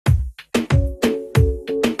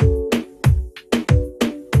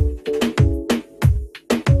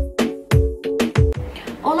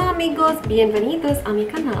amigos, bienvenidos a mi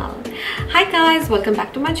canal. Hi guys, welcome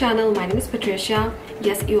back to my channel. My name is Patricia.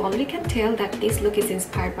 Yes, you already can tell that this look is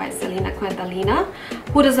inspired by Selena Quintanilla.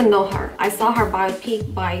 Who doesn't know her? I saw her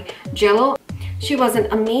biopic by Jello. She was an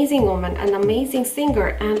amazing woman, an amazing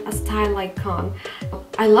singer, and a style icon.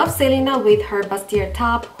 I love Selena with her bustier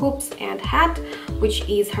top, hoops, and hat, which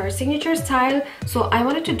is her signature style. So I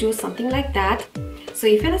wanted to do something like that. So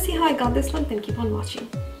if you want to see how I got this look, then keep on watching.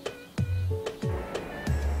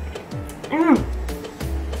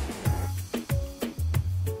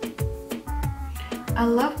 I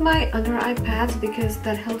love my under eye pads because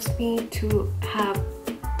that helps me to have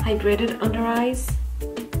hydrated under eyes,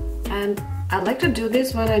 and I like to do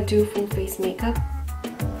this when I do full face makeup.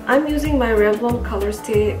 I'm using my Revlon Color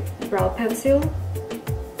Stay brow pencil.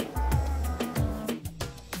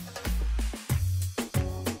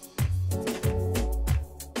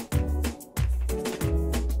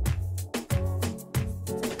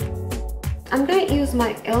 I'm going to use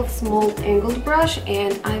my e.l.f. small angled brush,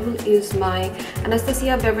 and I will use my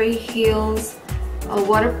Anastasia Beverly Hills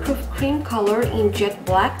waterproof cream color in jet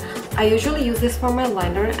black. I usually use this for my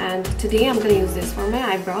liner, and today I'm going to use this for my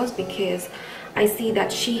eyebrows because I see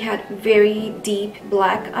that she had very deep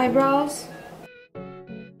black eyebrows.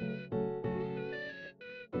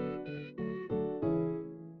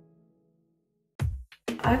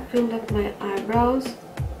 I filled up my eyebrows.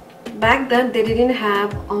 Back then they didn't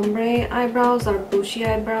have ombre eyebrows or bushy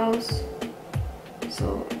eyebrows,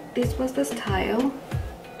 so this was the style.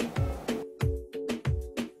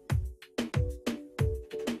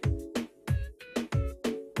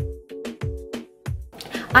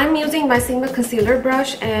 I'm using my Sigma concealer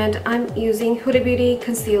brush, and I'm using Huda Beauty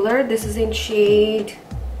concealer. This is in shade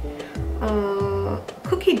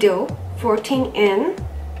Cookie Dough 14N,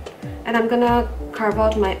 and I'm gonna carve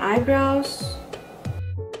out my eyebrows.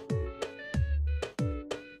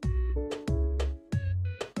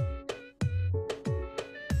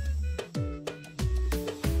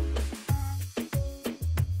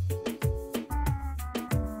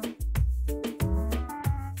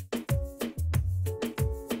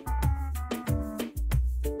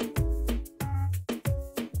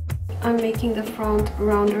 I'm making the front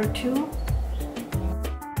rounder too.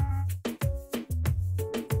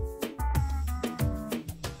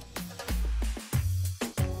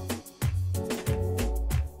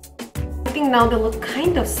 I think now they look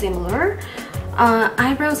kind of similar.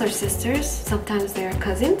 Eyebrows are sisters, sometimes they're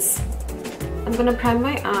cousins. I'm gonna prime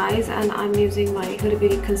my eyes, and I'm using my Huda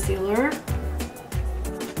Beauty concealer.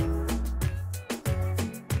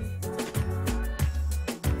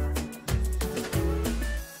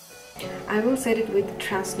 I will set it with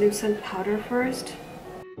translucent powder first.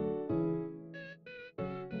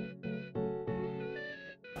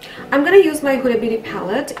 I'm gonna use my Huda Beauty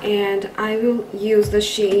palette, and I will use the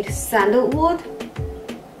shade Sandalwood.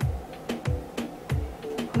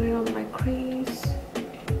 Put it on my crease.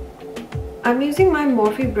 I'm using my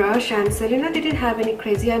Morphe brush, and Selena didn't have any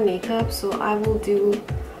crazy eye makeup, so I will do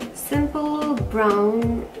simple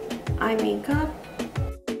brown eye makeup.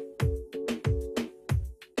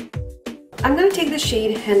 I'm going to take the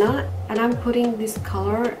shade Henna, and I'm putting this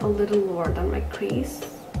color a little lower than my crease.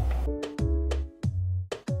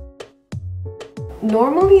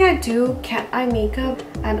 Normally I do cat eye makeup,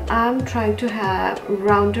 and I'm trying to have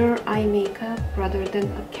rounder eye makeup rather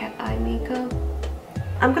than a cat eye makeup.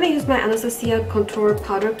 I'm going to use my Anastasia Contour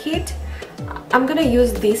Powder Kit. I'm going to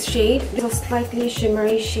use this shade. It's a slightly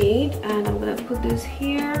shimmery shade, and I'm going to put this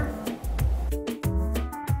here.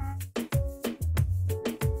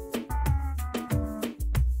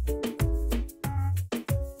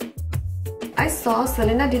 I saw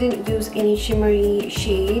Selena didn't use any shimmery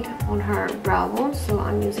shade on her brow bone, so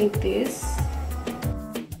I'm using this.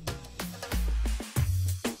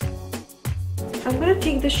 I'm going to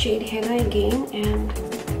take the shade Henna again and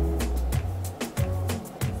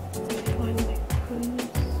find my crease.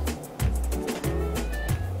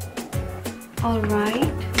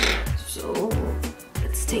 Alright, so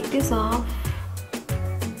let's take this off.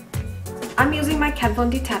 I'm using my Kat Von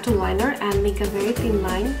D tattoo liner and make a very thin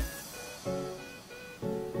line.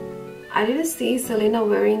 I didn't see Selena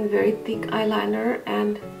wearing very thick eyeliner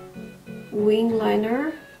and wing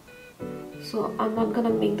liner, so I'm not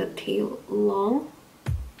gonna make the tail long.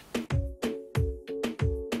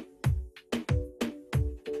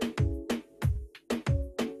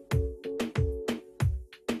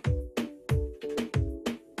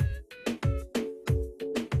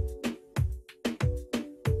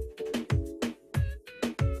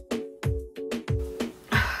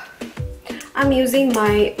 I'm using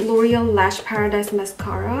my L'Oreal Lash Paradise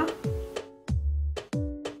Mascara.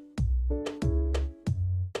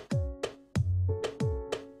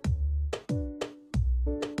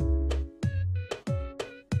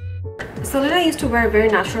 Selena used to wear very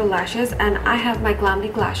natural lashes, and I have my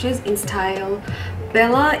Glamdic lashes in style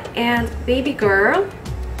Bella and Baby Girl.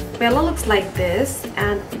 Bella looks like this,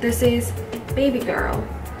 and this is Baby Girl.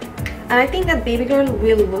 And I think that Baby Girl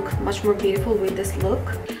will look much more beautiful with this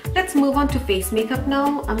look. Let's move on to face makeup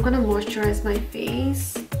now. I'm gonna moisturize my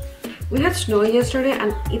face. We had snow yesterday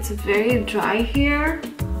and it's very dry here.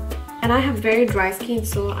 And I have very dry skin,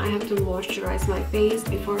 so I have to moisturize my face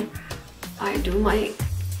before I do my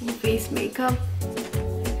face makeup.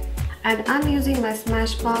 And I'm using my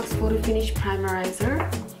Smashbox Photo Finish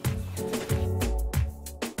Primerizer.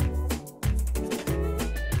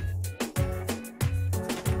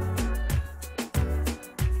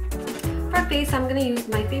 For face, I'm gonna use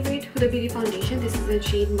my favorite Huda Beauty foundation. This is in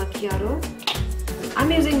shade Macchiato.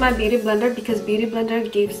 I'm using my Beauty Blender because Beauty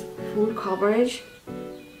Blender gives full coverage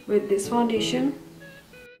with this foundation.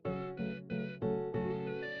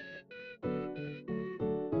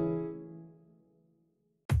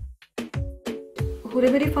 Huda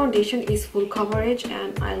Beauty foundation is full coverage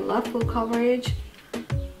and I love full coverage,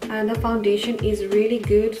 and the foundation is really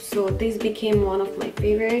good, so this became one of my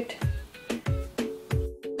favorite.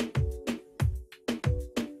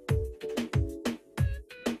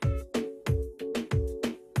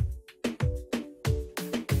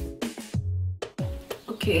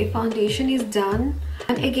 Okay, foundation is done,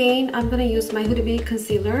 and again I'm gonna use my Huda Beauty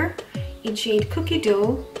concealer in shade Cookie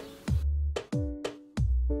Dough.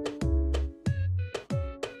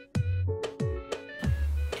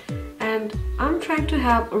 And I'm trying to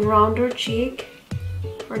have a rounder cheek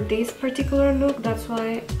for this particular look. That's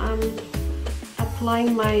why I'm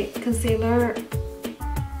applying my concealer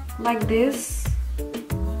like this.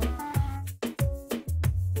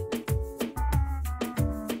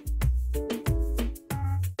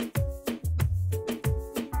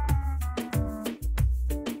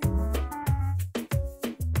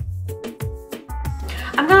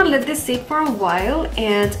 I'm gonna let this sit for a while,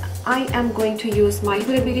 and I am going to use my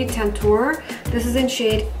Huda Beauty Tantour. This is in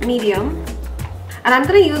shade Medium. And I'm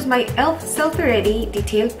gonna use my e.l.f. Selfie Ready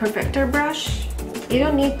Detailed Perfector brush. You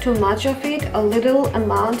don't need too much of it. A little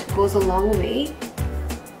amount goes a long way.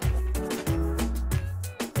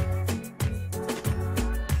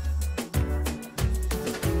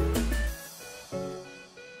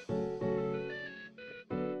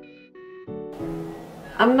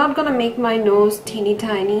 I'm not gonna make my nose teeny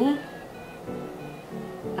tiny.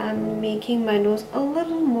 I'm making my nose a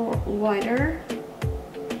little more wider.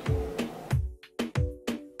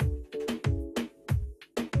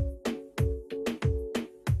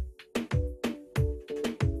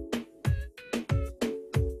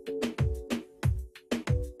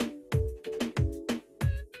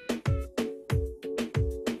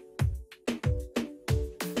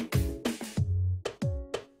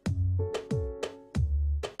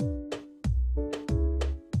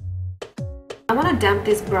 I want to damp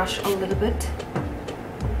this brush a little bit.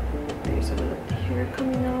 There's a little hair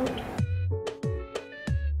coming out.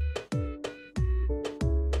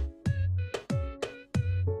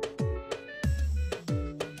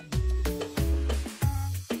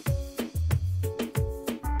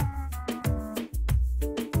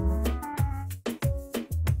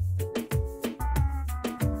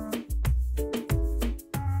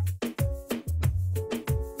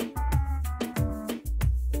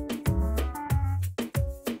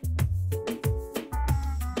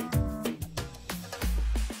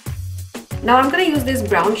 Now I'm gonna use this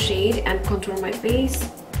brown shade and contour my face.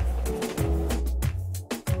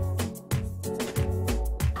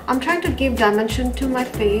 I'm trying to give dimension to my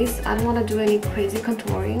face. I don't want to do any crazy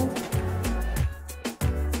contouring.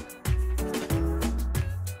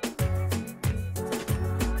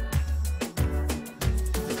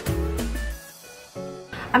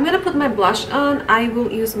 I'm gonna put my blush on. I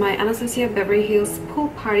will use my Anastasia Beverly Hills Pool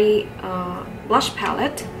Party blush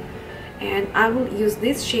palette, and I will use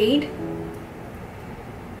this shade.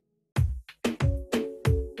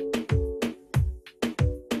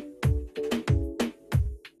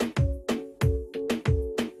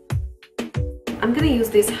 I'm gonna use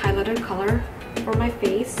this highlighter color for my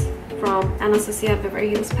face from Anastasia Beverly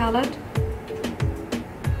Hills palette.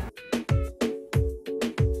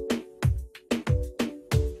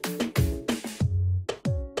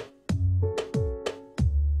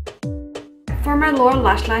 For my lower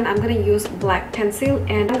lash line, I'm gonna use black pencil,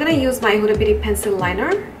 and I'm gonna use my Huda Beauty pencil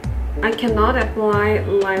liner. I cannot apply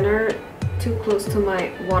liner too close to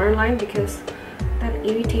my waterline because that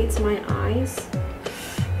irritates my eyes.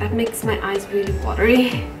 That makes my eyes really watery.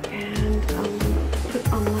 And I'm gonna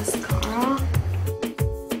put on mascara.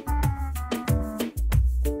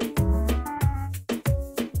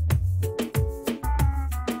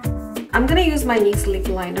 I'm gonna use my NYX lip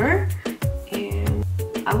liner, and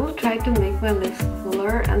I will try to make my lips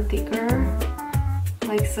fuller and thicker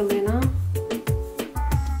like Selena.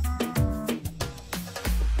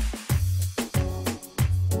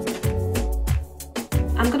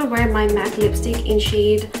 I'm gonna wear my MAC lipstick in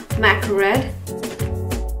shade MAC Red.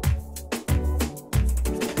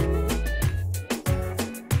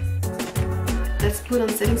 Let's put on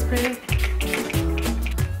setting spray.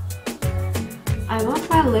 I want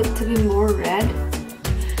my lip to be more red,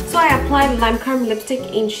 so I applied Lime Crime lipstick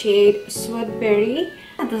in shade Sweet Berry.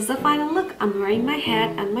 And this is the final look. I'm wearing my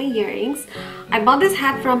hat and my earrings. I bought this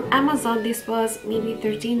hat from Amazon. This was maybe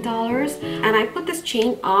 $13, and I put this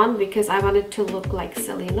chain on because I wanted to look like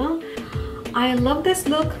Selena. I love this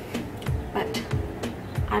look, but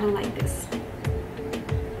I don't like this.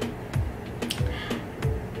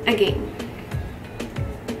 Again,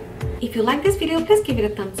 if you like this video, please give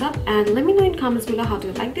it a thumbs up and let me know in comments below how do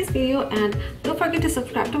you like this video, and don't forget to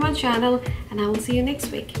subscribe to my channel, and I will see you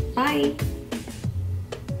next week. Bye.